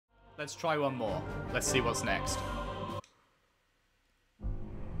Let's try one more. Let's see what's next.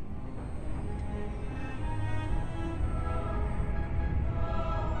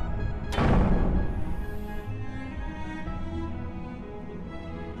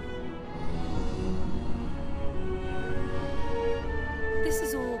 This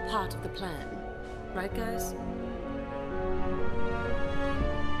is all part of the plan, right, guys?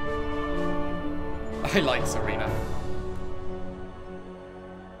 I like Serena.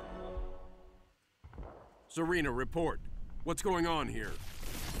 Serena, report. What's going on here?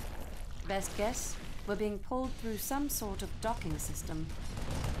 Best guess, we're being pulled through some sort of docking system.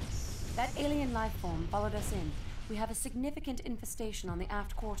 That alien life form followed us in. We have a significant infestation on the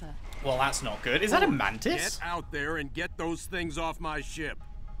aft quarter. Well, that's not good. Is that a mantis? Get out there and get those things off my ship.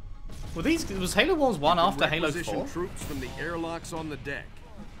 Well, was Halo Wars 1 after Halo 4? Requisition troops from the airlocks on the deck.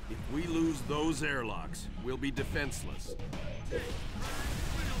 If we lose those airlocks, we'll be defenseless.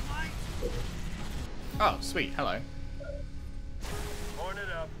 Oh, sweet. Hello. Horn it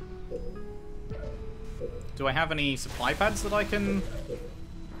up. Do I have any supply pads that I can...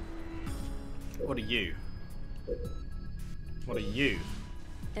 What are you? What are you?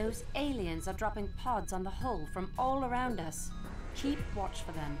 Those aliens are dropping pods on the hull from all around us. Keep watch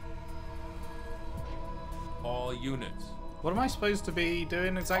for them. All units. What am I supposed to be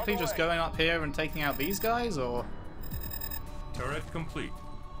doing exactly? Just going up here and taking out these guys, or...? Turret complete.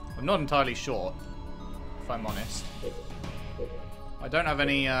 I'm not entirely sure, if I'm honest. I don't have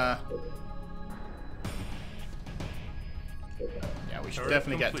any, Yeah, we should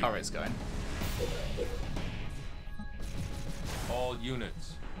definitely get turrets going. All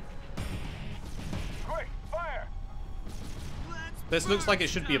units. Quick, fire! This looks like it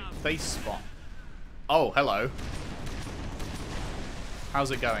should be a base spot. Oh, hello.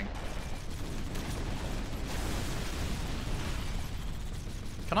 How's it going?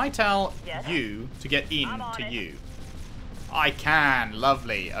 Can I tell you to get in to you? I can.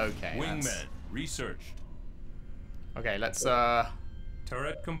 Lovely. Okay. Wingmen researched. Okay, let's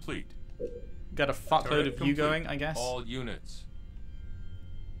Turret complete. get a fuckload Turret of you complete. going, I guess. All units.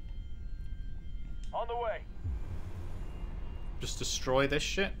 On the way. Just destroy this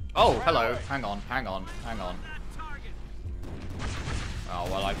shit. Oh, hello. Hang on, hang on, hang on. Oh,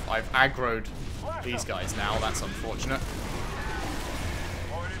 well, I've aggroed these guys now. That's unfortunate.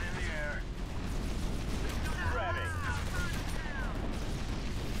 Point it in the air. Ready.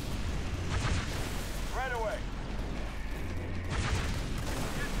 Right away.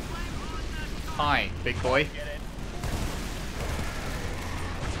 Hi, big boy. Get it.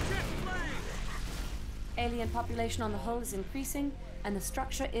 Alien population on the hull is increasing, and the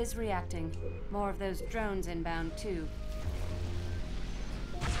structure is reacting. More of those drones inbound, too.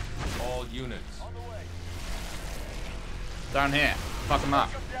 All units. On the way. Down here. Fuck them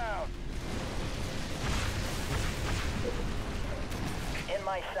up. Come down. In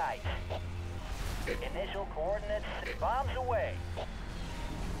my sight. Initial coordinates. Bombs away.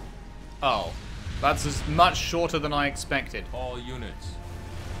 Oh. That's as much shorter than I expected. All units.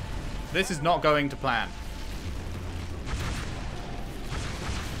 This is not going to plan.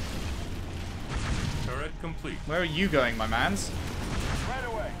 Turret complete. Where are you going, my mans? Right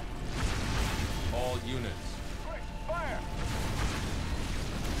away. All units. Quick, fire.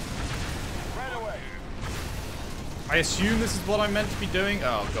 Right away. I assume this is what I'm meant to be doing.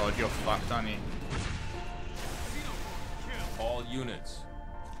 Oh god, you're fucked, aren't you? All units.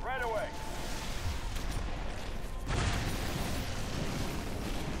 Right away.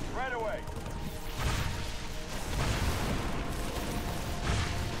 Right away.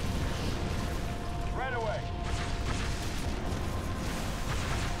 Right away.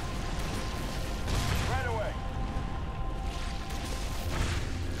 Right away.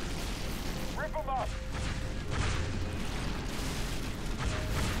 Rip them up.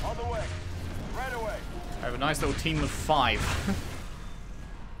 On the way. Right away. I have a nice little team of 5.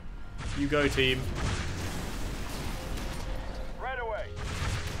 You go, team. Right away.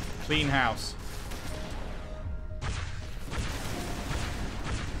 Clean house.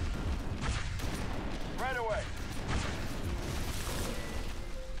 Right away.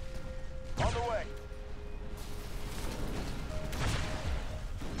 On the way.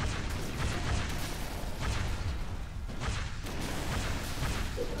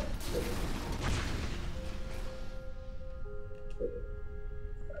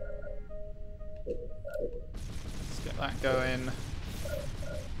 Let's get that going.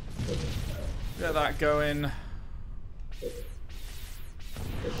 Get that going.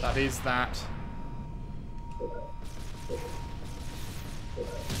 That is that.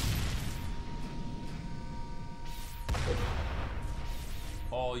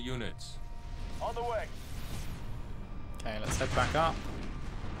 All units. On the way. Okay, let's head back up.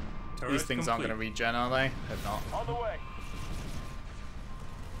 Turret These things aren't complete. going to regen, are they? They're not. On the way.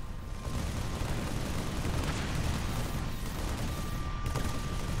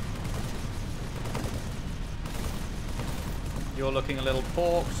 You're looking a little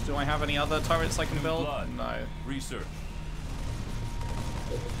porked. Do I have any other turrets I can build? Blood. No. Research.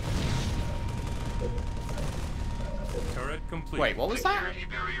 Turret complete. Wait, what was that? Security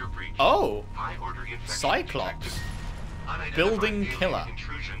barrier breach. Oh! High-order infection Cyclops. detected. Unidentified Building alien killer.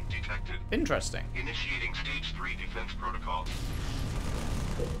 Intrusion detected. Interesting. Initiating stage 3 defense protocols.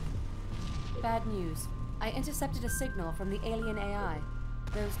 Bad news. I intercepted a signal from the alien AI.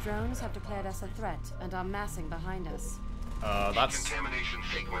 Those drones have declared us a threat and are massing behind us. That's Contamination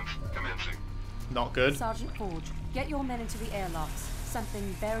sequence commencing. not good. Sergeant Forge, get your men into the airlocks. Something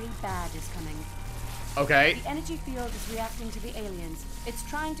very bad is coming. Okay. The energy field is reacting to the aliens. It's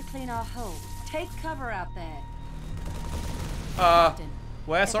trying to clean our hull. Take cover out there. Captain,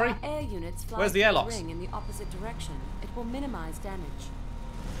 Where, if sorry? our air units fly Where's the through airlocks? ring in the opposite direction, it will minimize damage.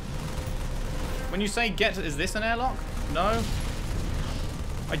 When you say get to, is this an airlock? No.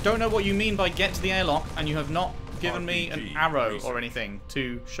 I don't know what you mean by get to the airlock, and you have not given me an RPG arrow research. or anything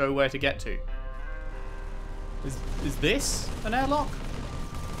to show where to get to. Is this an airlock?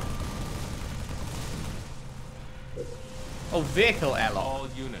 Oh, vehicle airlock. All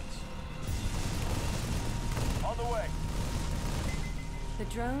units. On the way. The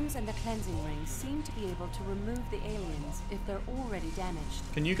drones and the cleansing rings seem to be able to remove the aliens if they're already damaged.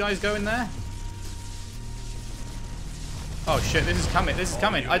 Can you guys go in there? Oh shit, this is coming. This is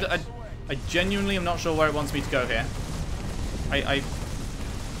coming. I genuinely am not sure where it wants me to go here. I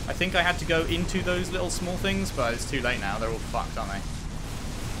think I had to go into those little small things, but it's too late now. They're all fucked, aren't they?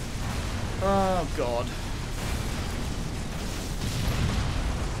 Oh god.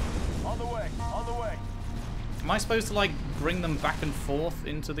 On the way. On the way. Am I supposed to like bring them back and forth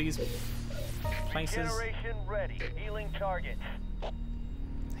into these places? Generation ready. Healing target.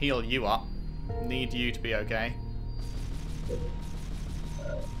 Heal you up. Need you to be okay.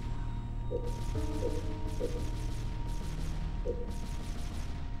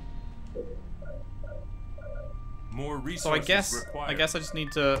 More So resources I required. guess I just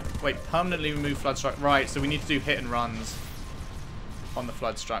need to wait, permanently remove flood structure. Right, so we need to do hit and runs on the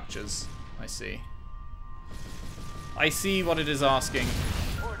flood structures. I see. I see what it is asking.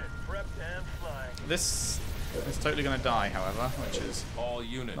 Ordered. Prepped and flying. This is totally going to die, however, which is All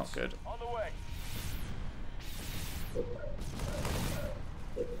units. not good. On the way.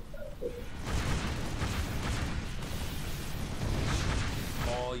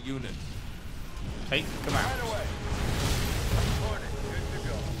 All units. Take them out. Right away. Ordered. Good to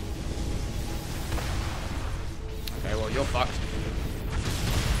go. Okay, well, you're fucked.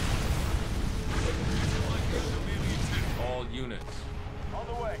 All units. On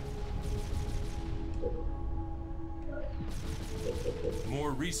the way.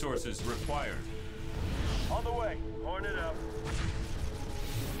 More resources required. On the way. Horn it up.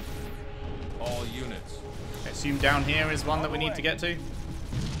 All units. I assume down here is one that we need to get to.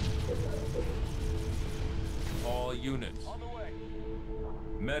 All units. On the way.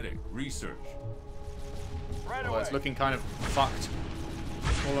 Medic research. Right Well, away. it's looking kind of fucked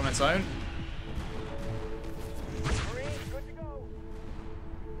all on its own. Marines, good to go.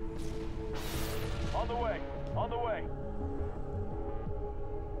 On the way. On the way.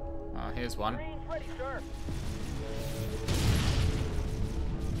 Here's one. Marines ready, sir.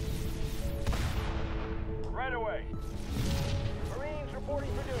 Right away. Marines reporting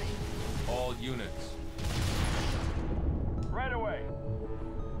for duty. All units. Right away.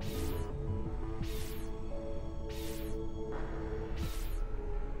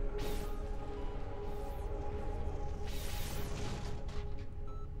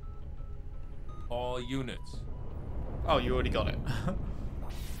 All units. Oh, you already got it.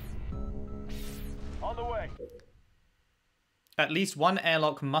 On the way. At least one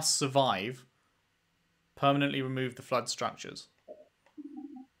airlock must survive. Permanently remove the flood structures.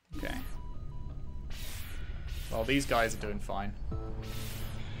 Okay. Well, these guys are doing fine.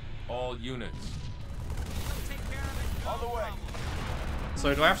 All units. On the way.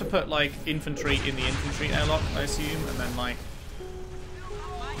 So do I have to put, like, infantry in the infantry airlock, I assume? And then, like...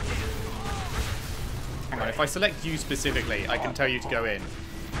 Hang on, if I select you specifically, I can tell you to go in.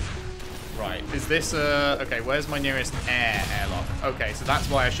 Right, is this, okay, where's my nearest airlock? Okay, so that's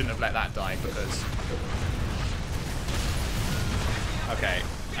why I shouldn't have let that die, because... Okay,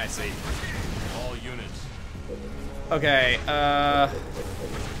 I see. All units. Okay,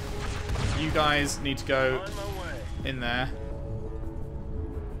 you guys need to go On my way. in there.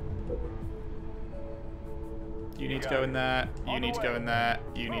 You need to go in there. You need to go in there.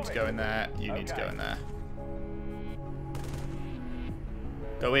 You need to go in there. You need to go in there.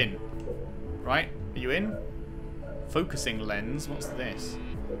 Go in. Right? Are you in? Focusing lens. What's this?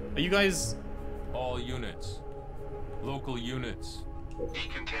 Are you guys... All units. Local units.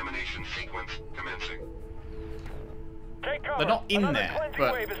 Decontamination sequence commencing. Take cover. They're not in Another there, cleansing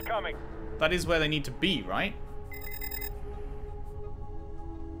but wave is coming. that is where they need to be, right?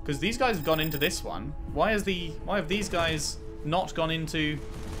 Because these guys have gone into this one. Why have these guys not gone into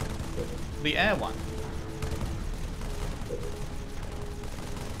the air one?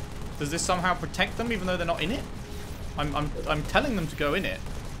 Does this somehow protect them even though they're not in it? I'm telling them to go in it.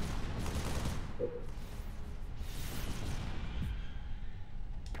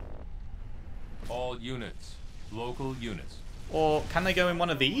 All units. Local units. Or can they go in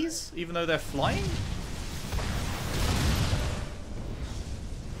one of these even though they're flying?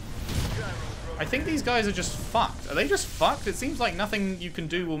 I think these guys are just fucked. Are they just fucked? It seems like nothing you can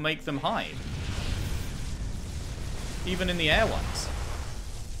do will make them hide. Even in the air ones.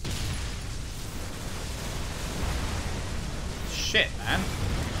 Shit, man.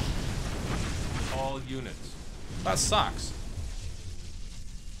 All units. That sucks.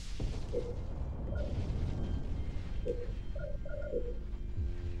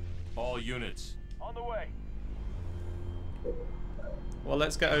 All units. On the way. Well,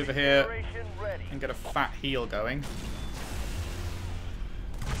 let's get over here Generation ready. and get a fat heal going.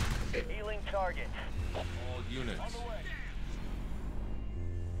 Healing target. All units. On the way.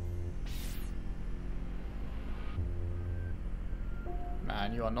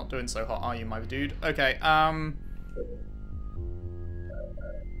 Man, you are not doing so hot, are you, my dude? Okay,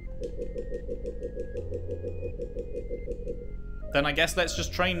 then I guess let's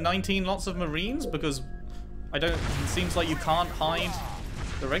just train 19 lots of Marines, because it seems like you can't hide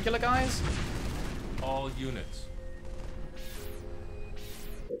the regular guys. All units.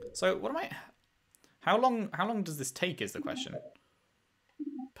 So, how long does this take is the question.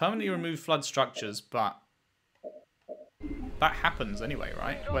 Permanently remove flood structures, but that happens anyway,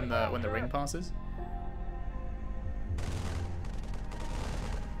 right? When the ring passes.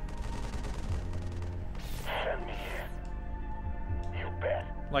 Send me. You bet.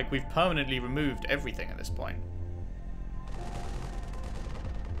 Like, we've permanently removed everything at this point.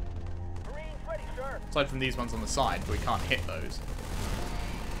 Marines ready, sir. Aside from these ones on the side, but we can't hit those.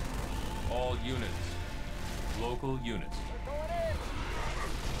 All units. Local units. We're going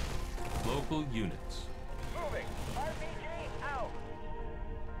in. Local units. Moving. RPG out.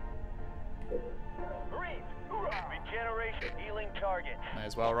 Marines, hoorah. Regeneration healing target. May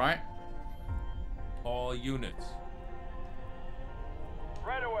as well, right? All units.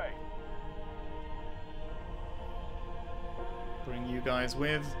 Right away. Bring you guys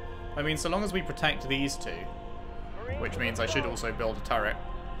with. I mean, so long as we protect these two, Marines, which means I should also build a turret.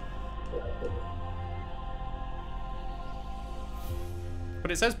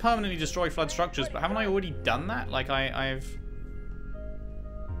 But it says permanently destroy flood structures, but haven't I already done that? Like, I've...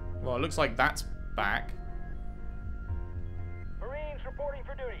 Well, it looks like that's back. Marines reporting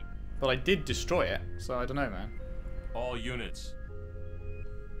for duty. But I did destroy it, so I don't know, man. All units.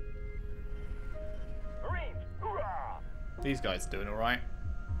 Marines, hoorah. These guys are doing alright.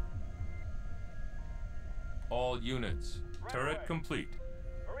 All units. Right Turret away. complete.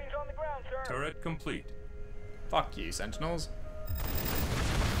 Marines on the ground, sir. Turret complete. Fuck you, Sentinels.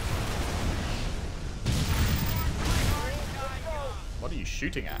 What are you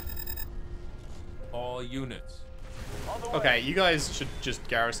shooting at? All units. On the way. Okay, you guys should just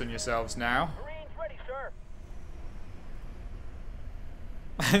garrison yourselves now. Marines ready, sir.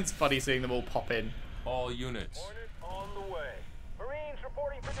 It's funny seeing them all pop in. All units. Hornet on the way. Marines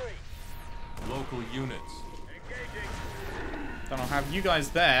reporting for duty. Local units. Engaging. Then I'll have you guys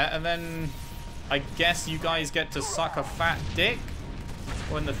there, and then I guess you guys get to suck a fat dick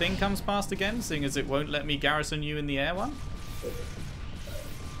when the thing comes past again, seeing as it won't let me garrison you in the air one.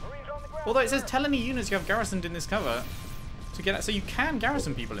 Marines on the ground. Although it says sir. tell any units you have garrisoned in this cover to get out, so you can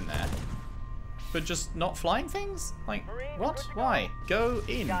garrison people in there, but just not flying things? Like, what? Why? Go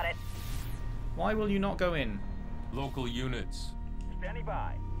in. Got it. Why will you not go in? Local units. Standing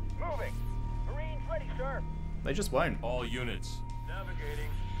by. Moving. Marines ready, sir. They just won't. All units. Navigating.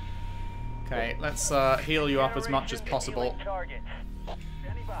 Okay, let's heal you up as much as possible. Healing target.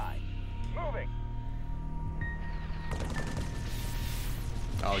 Standing by. Moving.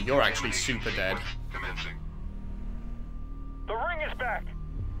 Oh, you're actually super dead. Commencing. The ring is back.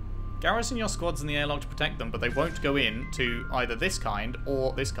 Garrison your squads in the airlock to protect them, but they won't go in to either this kind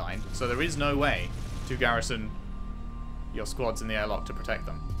or this kind, so there is no way to garrison your squads in the airlock to protect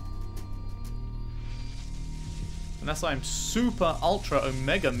them. Unless I'm super, ultra,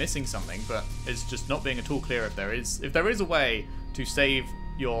 omega missing something, but it's just not being at all clear if there is. If there is a way to save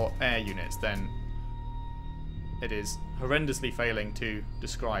your air units, then it is horrendously failing to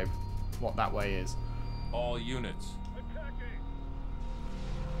describe what that way is. All units.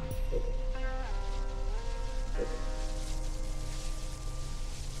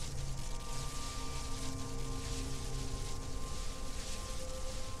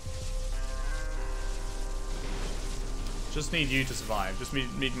 Just need you to survive. Just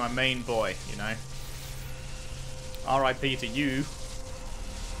need my main boy, you know. R.I.P. to you.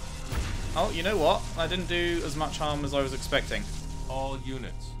 Oh, you know what? I didn't do as much harm as I was expecting. All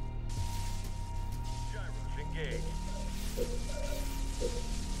units. Engage.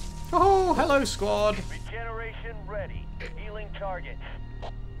 Oh, hello, squad. Regeneration ready. Healing target.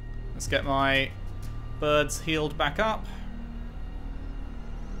 Let's get my birds healed back up.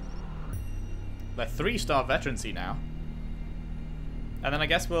 They're 3-star veterancy now. And then I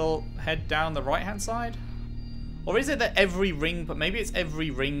guess we'll head down the right-hand side? Or is it that every ring... But maybe it's every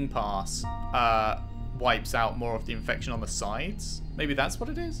ring pass wipes out more of the infection on the sides? Maybe that's what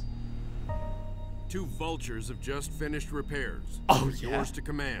it is? 2 vultures have just finished repairs. Oh, It's yeah. yours to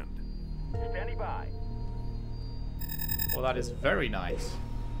command. Standing by. Well, that is very nice.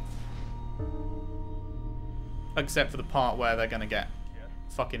 Except for the part where they're gonna get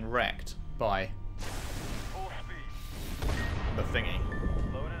fucking wrecked by Full speed. the thingy.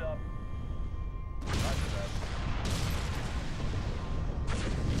 Load it up. Roger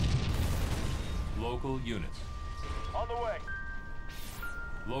that. Local units. On the way.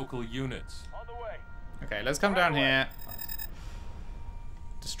 Local units. On the way. Okay, let's come down here.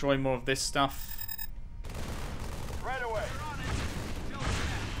 Destroy more of this stuff. Right away.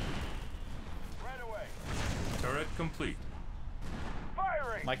 Right away. Turret complete.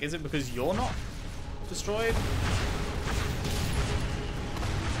 Firing. Like, is it because you're not destroyed?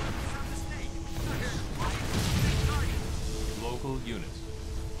 Local units.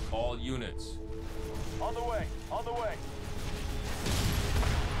 All units. On the way. On the way.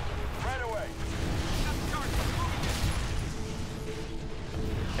 Right away.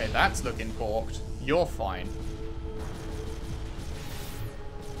 Okay, that's looking porked. You're fine.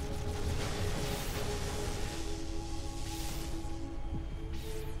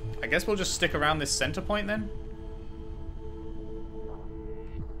 I guess we'll just stick around this center point then?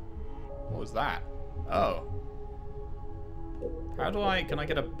 What was that? Oh. How do I... Can I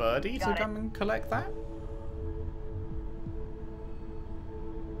get a birdie to come and collect that?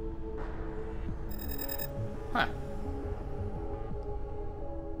 Huh.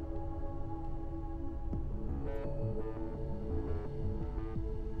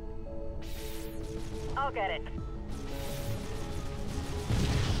 I'll get it.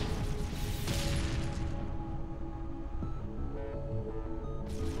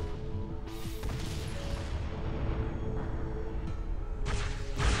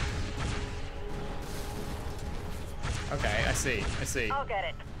 Okay, I see. I see. I'll get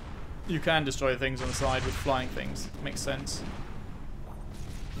it. You can destroy things on the side with flying things. Makes sense.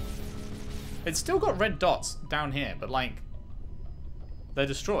 It's still got red dots down here, but like... They're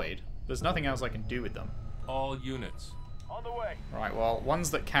destroyed. There's nothing else I can do with them. All units. On the way. Right, well,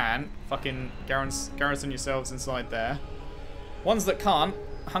 ones that can, fucking garrison yourselves inside there. Ones that can't,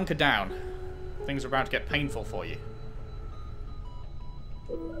 hunker down. Things are about to get painful for you.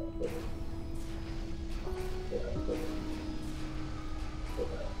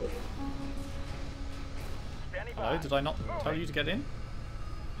 Standing by. Hello, did I not tell you to get in?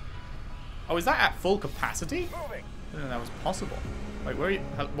 Oh, is that at full capacity? Moving. I didn't know that was possible. Wait, where are you?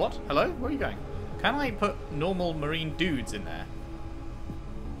 What? Hello? Where are you going? Can I put normal marine dudes in there?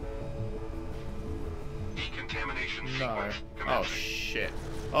 Decontamination No. sequence Oh commencing. shit.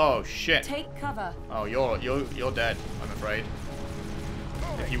 Oh shit. Take cover. Oh, you're dead, I'm afraid.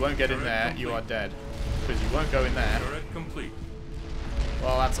 If you won't get in there, you are dead. Because you won't go in there. Turret complete.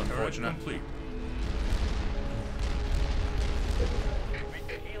 Well, that's Turret unfortunate. complete.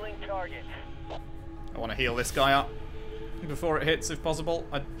 Healing target. I want to heal this guy up before it hits, if possible.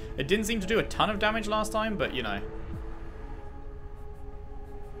 It didn't seem to do a ton of damage last time, but you know.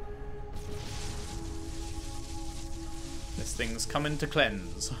 This thing's coming to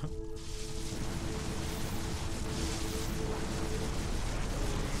cleanse.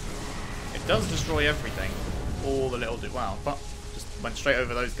 It does destroy everything. All the little wow, but just went straight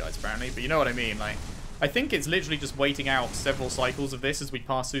over those guys apparently. But you know what I mean, like. I think it's literally just waiting out several cycles of this as we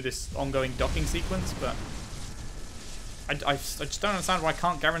pass through this ongoing docking sequence, but I just don't understand why I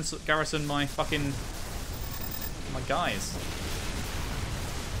can't garrison my fucking my guys.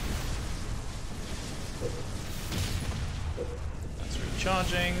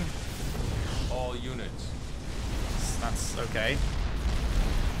 recharging. All units. That's okay.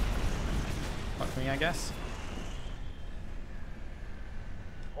 Fuck me, I guess.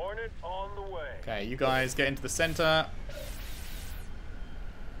 Hornet on the way. Okay, you guys get into the center.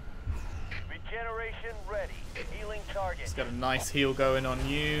 Regeneration ready. Healing target. It's got a nice heal going on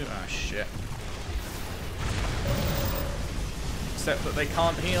you. Ah, shit. Except that they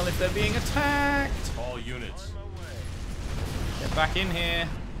can't heal if they're being attacked. All units. Get back in here.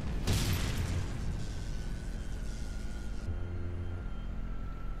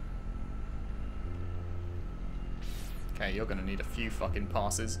 Okay, you're gonna need a few fucking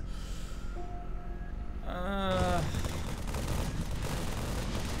passes. Oh,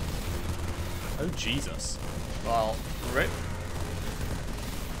 Jesus. Well, rip.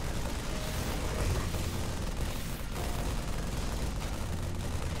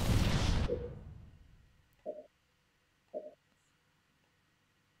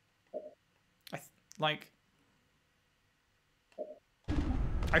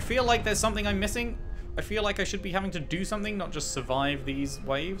 I feel like there's something I'm missing. I feel like I should be having to do something, not just survive these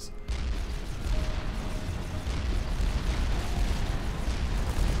waves.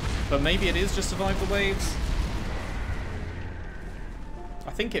 But maybe it is just survive the waves.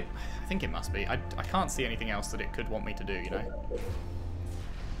 I think it must be. I can't see anything else that it could want me to do, you know.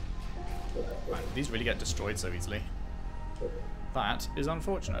 Man, these really get destroyed so easily. That is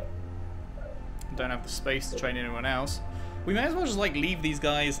unfortunate. Don't have the space to train anyone else. We may as well just like leave these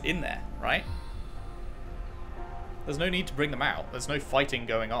guys in there, right? There's no need to bring them out. There's no fighting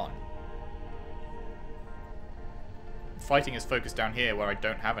going on. Fighting is focused down here where I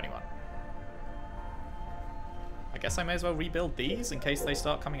don't have anyone. I guess I may as well rebuild these in case they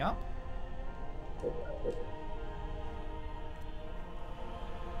start coming up.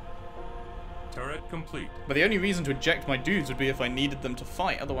 Turret complete. But the only reason to eject my dudes would be if I needed them to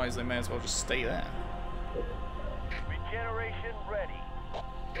fight. Otherwise, they may as well just stay there. Regeneration ready.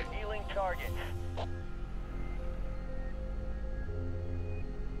 Healing target.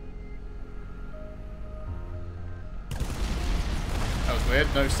 That was weird.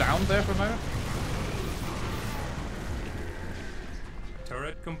 No sound there for a moment.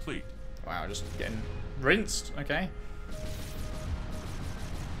 Turret complete. Wow, just getting rinsed. Okay.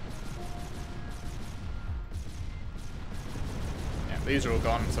 Yeah, these are all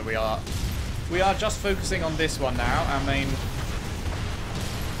gone. So we are just focusing on this one now. Our main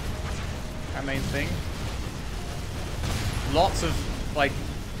thing. Lots of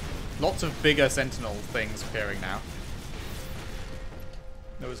bigger sentinel things appearing now.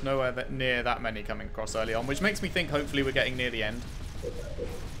 There was nowhere near that many coming across early on, which makes me think hopefully we're getting near the end.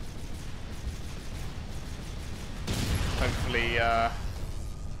 Hopefully, I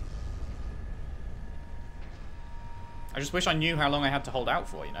just wish I knew how long I had to hold out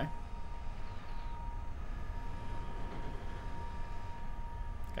for, you know?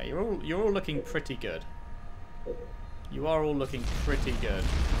 Okay, you're all looking pretty good. You are all looking pretty good.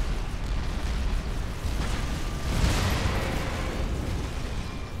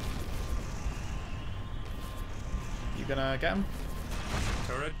 You gonna get him?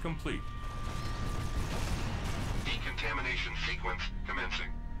 Turret complete. Decontamination sequence commencing.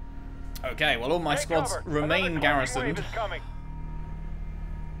 Okay, well all my Take squads cover. remain Another garrisoned. wave is coming.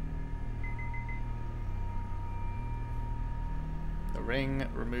 The ring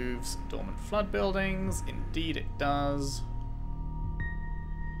removes dormant flood buildings. Indeed it does.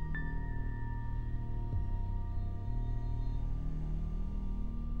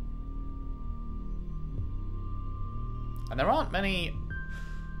 And there aren't many...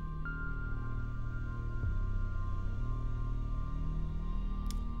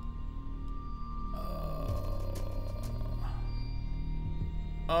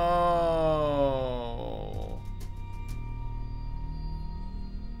 Oh.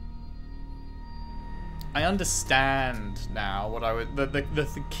 I understand now what I would...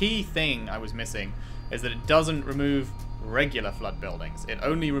 The key thing I was missing is that it doesn't remove regular flood buildings. It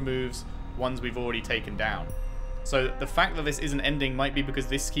only removes ones we've already taken down. So the fact that this isn't ending might be because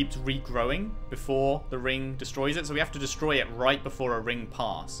this keeps regrowing before the ring destroys it. So we have to destroy it right before a ring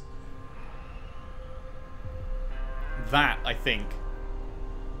pass. That, I think,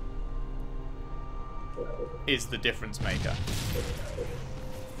 is the difference maker.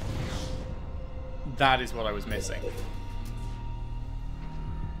 That is what I was missing.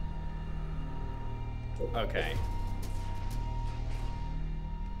 Okay.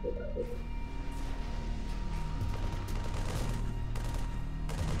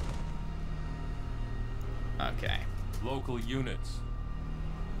 Okay. Local units.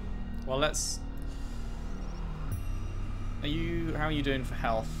 Well, let's... How are you doing for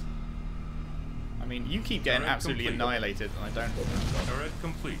health? I mean, you keep getting Turret absolutely complete. annihilated, and I don't. Turret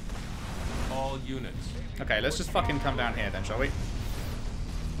complete. All units. Okay, let's just fucking come down here then, shall we?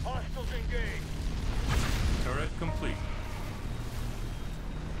 Hostiles engaged. Turret complete.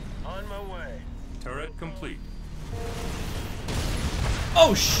 On my way. Turret complete.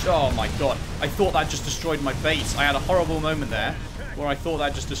 Oh my god. I thought that just destroyed my base. I had a horrible moment there where I thought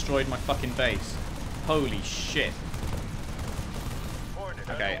that just destroyed my fucking base. Holy shit.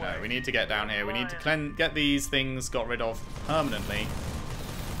 Okay, no, we need to get down here. We need to get these things got rid of permanently.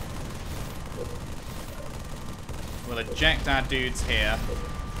 We'll eject our dudes here.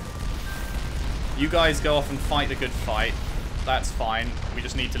 You guys go off and fight the good fight. That's fine. We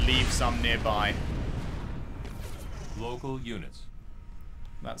just need to leave some nearby. Local units.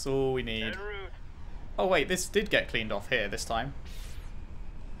 That's all we need. Oh wait, this did get cleaned off here this time.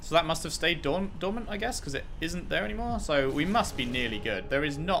 So that must have stayed dormant, I guess, because it isn't there anymore. So we must be nearly good. There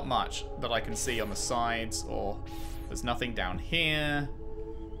is not much that I can see on the sides, or there's nothing down here.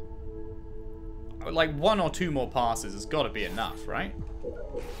 Like 1 or 2 more passes has got to be enough, right?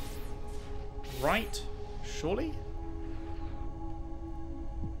 Right? Surely?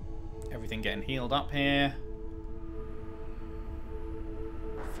 Everything getting healed up here.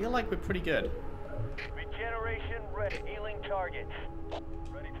 I feel like we're pretty good. Regeneration ready. Healing targets.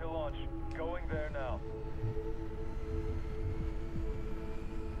 Ready to launch. Going there now.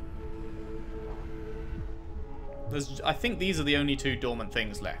 I think these are the only 2 dormant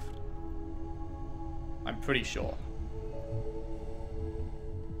things left. I'm pretty sure.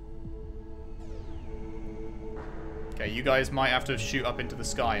 Okay, you guys might have to shoot up into the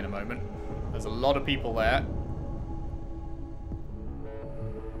sky in a moment. There's a lot of people there.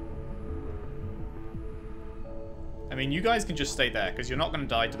 I mean, you guys can just stay there, because you're not going to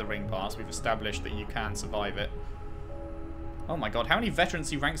die to the ring pass. We've established that you can survive it. Oh my god, how many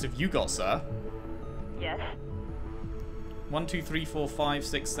veterancy ranks have you got, sir? Yes. 1, 2, 3, 4, 5,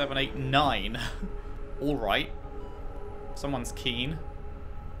 6, 7, 8, 9. Alright. Someone's keen.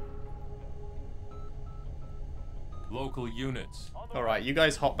 Local units. Alright, you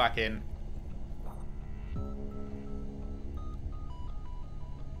guys hop back in.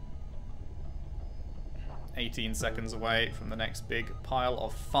 "18 seconds away from the next big pile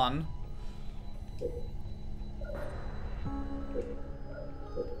of fun."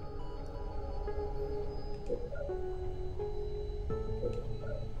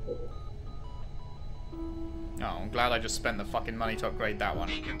 Oh, I'm glad I just spent the fucking money to upgrade that one.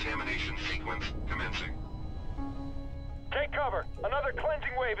 Decontamination sequence commencing. Take cover. Another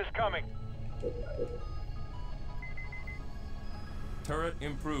cleansing wave is coming. Turret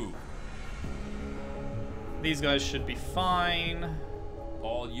improved. These guys should be fine.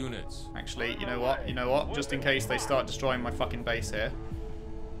 All units. Actually, you know what? You know what? Just in case they start destroying my fucking base here,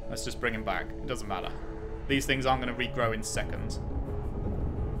 let's just bring them back. It doesn't matter. These things aren't going to regrow in seconds.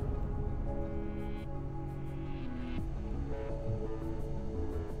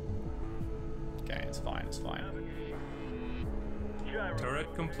 Okay, it's fine, it's fine.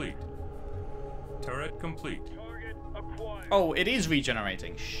 Turret complete. Turret complete. Target acquired. Oh, it is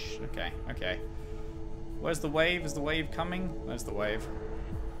regenerating. Shh. Okay, okay. Where's the wave? Is the wave coming? There's the wave.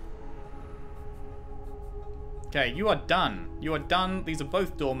 Okay, you are done. You are done. These are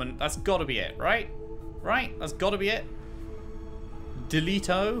both dormant. That's gotta be it, right? Right? That's gotta be it.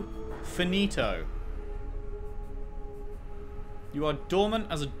 Delito. Finito. You are dormant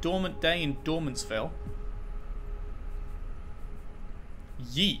as a dormant day in Dormantsville.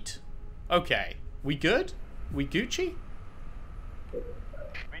 Yeet. Okay. We good? We Gucci?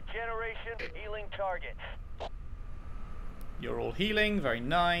 Regeneration healing targets. You're all healing. Very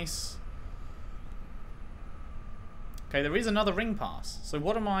nice. Okay, there is another ring pass. So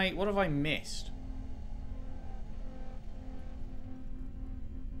what have I missed?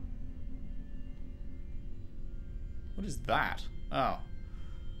 What is that? Oh.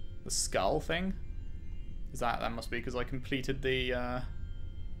 The skull thing? Is that must be because I completed the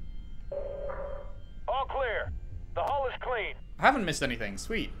All clear. The hull is clean. I haven't missed anything.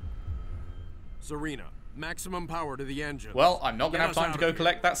 Sweet. Serena, maximum power to the engine. Well, I'm not gonna have Get us time out to of go here.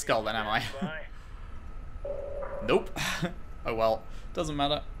 collect that skull then, am I? Bye. Nope. Oh well. Doesn't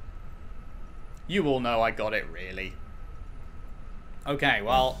matter. You all know I got it, really. Okay,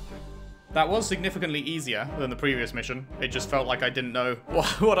 well, that was significantly easier than the previous mission. It just felt like I didn't know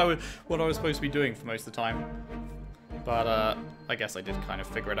what I was supposed to be doing for most of the time. But I guess I did kind of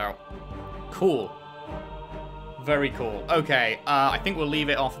figure it out. Cool. Very cool. Okay, I think we'll leave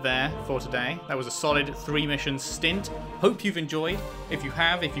it off there for today. That was a solid 3-mission stint. Hope you've enjoyed. If you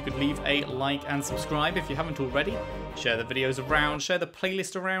have, if you could leave a like and subscribe if you haven't already. Share the videos around, share the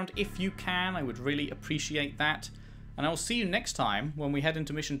playlist around if you can. I would really appreciate that. And I will see you next time when we head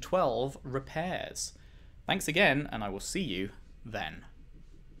into Mission 12, Repairs. Thanks again, and I will see you then.